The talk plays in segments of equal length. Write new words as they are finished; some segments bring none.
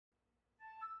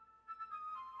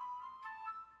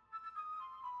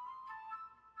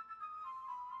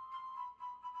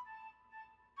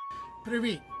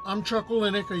Привет, I'm Chuck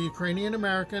Olinik, a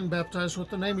Ukrainian-American baptized with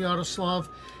the name Yaroslav,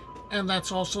 and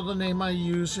that's also the name I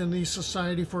use in the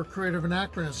Society for Creative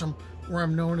Anachronism, where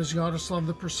I'm known as Yaroslav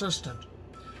the Persistent.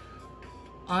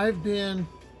 I've been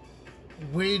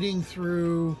wading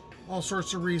through all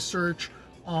sorts of research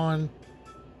on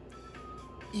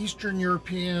Eastern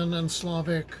European and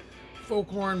Slavic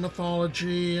folklore and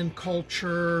mythology and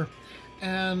culture,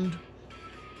 and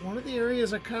one of the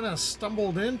areas I kind of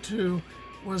stumbled into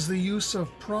was the use of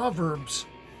proverbs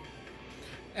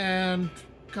and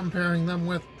comparing them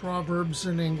with proverbs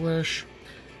in English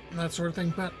and that sort of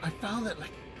thing. But I found that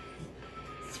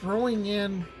throwing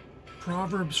in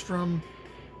proverbs from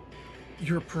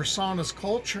your persona's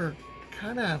culture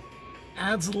kind of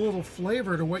adds a little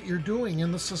flavor to what you're doing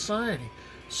in the society.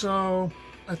 So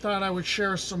I thought I would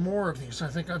share some more of these. I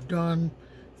think I've done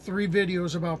 3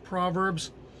 videos about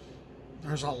proverbs.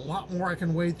 There's a lot more I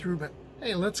can wade through, but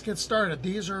hey, let's get started.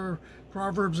 These are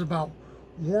proverbs about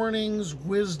warnings,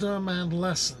 wisdom, and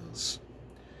lessons.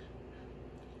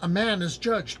 A man is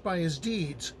judged by his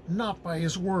deeds, not by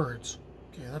his words.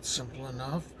 Okay, that's simple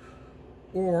enough.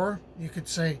 Or you could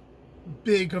say,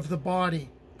 big of the body,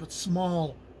 but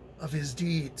small of his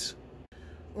deeds.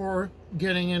 Or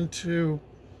getting into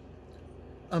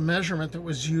a measurement that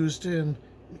was used in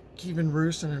Kievan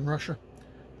Rus and in Russia.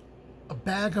 A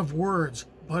bag of words,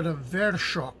 but a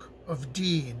vershok of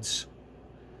deeds.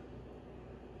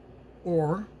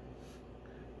 Or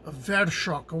a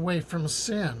vershok away from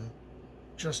sin,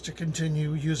 just to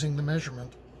continue using the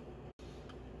measurement.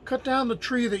 Cut down the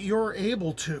tree that you're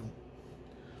able to.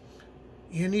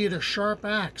 You need a sharp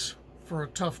axe for a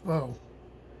tough bow.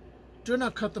 Do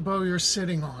not cut the bow you're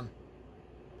sitting on.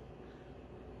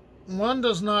 One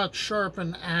does not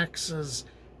sharpen axes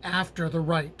after the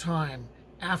right time,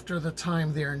 after the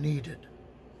time they are needed.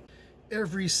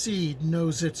 Every seed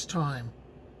knows its time.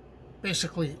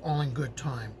 Basically, all in good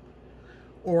time.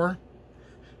 Or,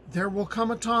 there will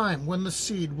come a time when the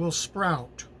seed will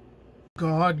sprout.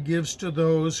 God gives to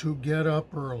those who get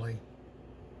up early.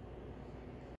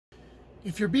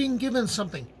 If you're being given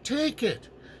something, take it.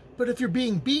 But if you're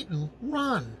being beaten,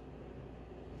 run.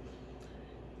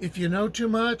 If you know too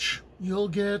much, you'll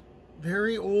get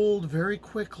very old very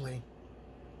quickly.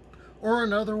 Or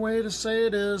another way to say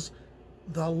it is,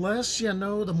 the less you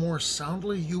know, the more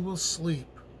soundly you will sleep.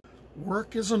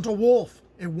 Work isn't a wolf.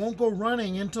 It won't go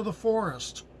running into the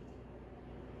forest.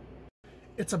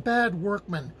 It's a bad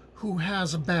workman who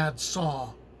has a bad saw.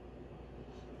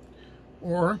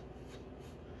 Or,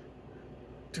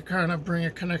 to kind of bring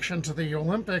a connection to the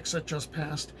Olympics that just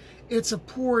passed, it's a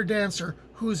poor dancer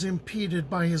who's impeded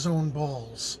by his own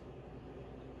balls.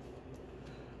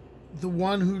 The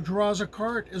one who draws a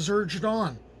cart is urged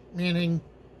on, meaning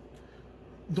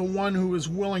the one who is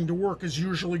willing to work is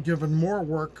usually given more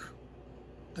work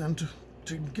than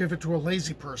to give it to a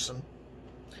lazy person.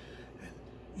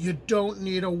 You don't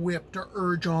need a whip to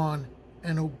urge on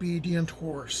an obedient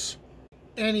horse.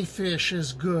 Any fish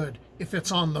is good if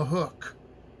it's on the hook.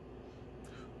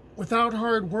 Without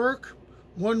hard work,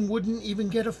 one wouldn't even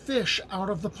get a fish out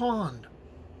of the pond.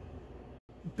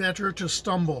 Better to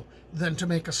stumble than to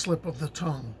make a slip of the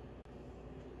tongue.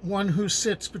 One who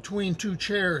sits between 2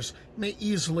 chairs may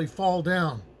easily fall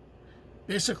down.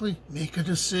 Basically, make a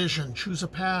decision, choose a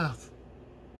path.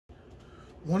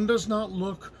 One does not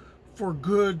look for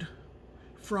good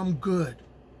from good.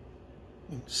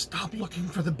 Stop looking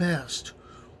for the best.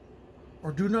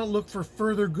 Or do not look for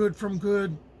further good from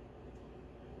good.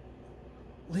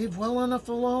 Leave well enough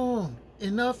alone.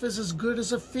 Enough is as good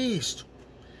as a feast.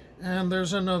 And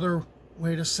there's another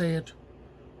way to say it.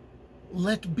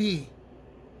 Let be.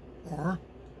 Or,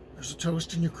 there's a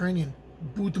toast in Ukrainian,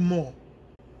 budmo.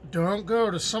 Don't go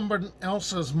to someone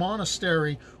else's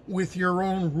monastery with your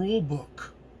own rule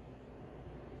book.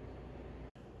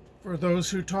 For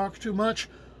those who talk too much,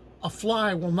 a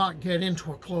fly will not get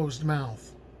into a closed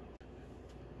mouth.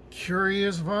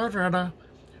 Curious Varvara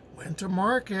went to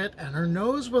market and her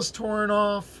nose was torn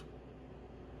off.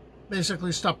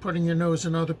 Basically, stop putting your nose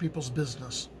in other people's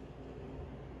business.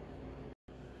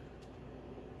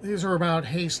 These are about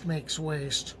haste makes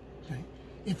waste. Okay.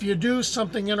 If you do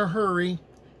something in a hurry,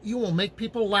 you will make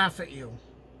people laugh at you.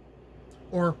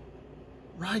 Or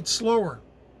ride slower.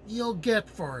 You'll get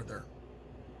farther.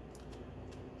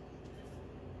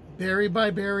 Berry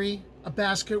by berry, a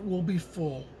basket will be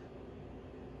full.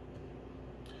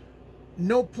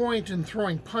 No point in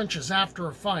throwing punches after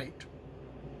a fight.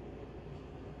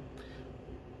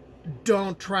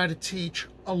 Don't try to teach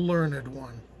a learned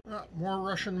one. More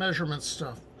Russian measurement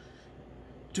stuff.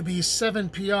 To be 7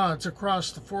 pyads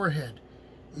across the forehead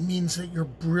means that you're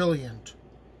brilliant.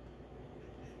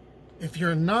 If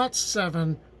you're not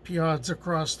 7 piods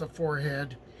across the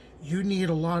forehead, you need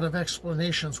a lot of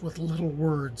explanations with little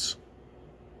words.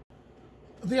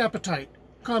 The appetite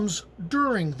comes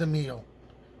during the meal.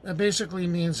 That basically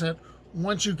means that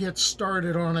once you get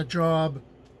started on a job,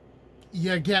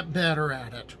 you get better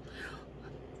at it.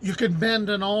 You can bend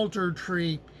an alder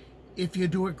tree if you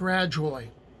do it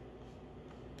gradually.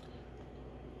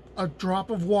 A drop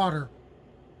of water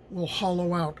will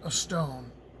hollow out a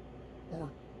stone, or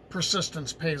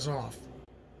persistence pays off.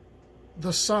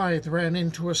 The scythe ran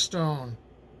into a stone.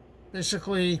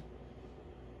 Basically,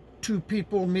 2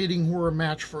 people meeting who are a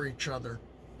match for each other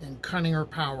in cunning or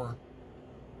power.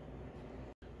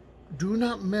 Do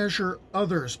not measure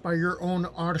others by your own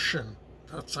arshin.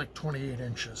 That's like 28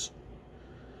 inches.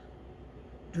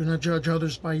 Do not judge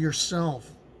others by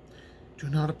yourself. Do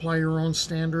not apply your own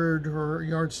standard or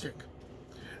yardstick.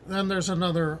 Then there's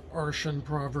another arshin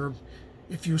proverb.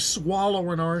 If you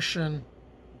swallow an arshin,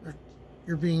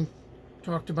 you're being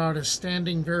talked about as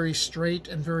standing very straight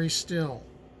and very still.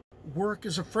 Work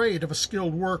is afraid of a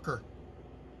skilled worker.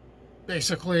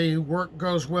 Basically, work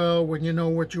goes well when you know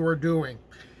what you are doing.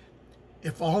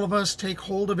 If all of us take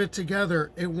hold of it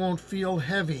together, it won't feel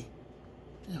heavy.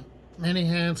 Many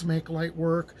hands make light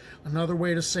work. Another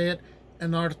way to say it,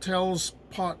 an artel's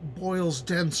pot boils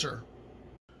denser.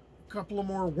 A couple of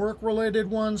more work-related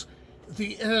ones.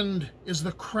 The end is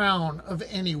the crown of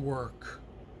any work.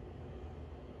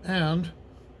 And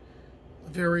a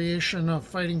variation of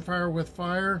fighting fire with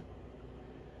fire,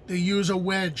 they use a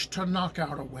wedge to knock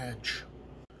out a wedge.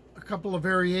 A couple of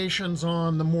variations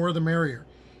on the more the merrier.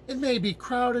 It may be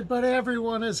crowded, but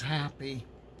everyone is happy.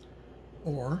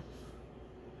 Or,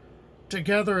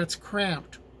 together it's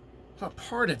cramped,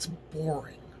 apart it's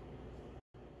boring.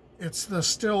 It's the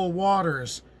still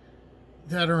waters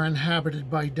that are inhabited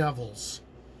by devils.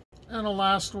 And a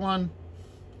last one,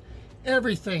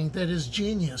 everything that is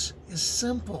genius is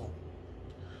simple.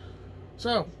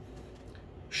 So,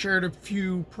 shared a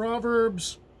few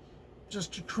proverbs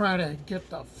just to try to get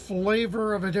the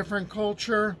flavor of a different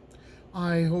culture.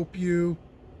 I hope you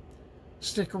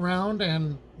stick around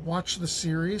and watch the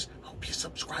series. I hope you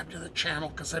subscribe to the channel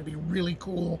because that'd be really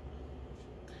cool.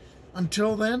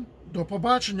 Until then, do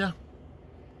побачення.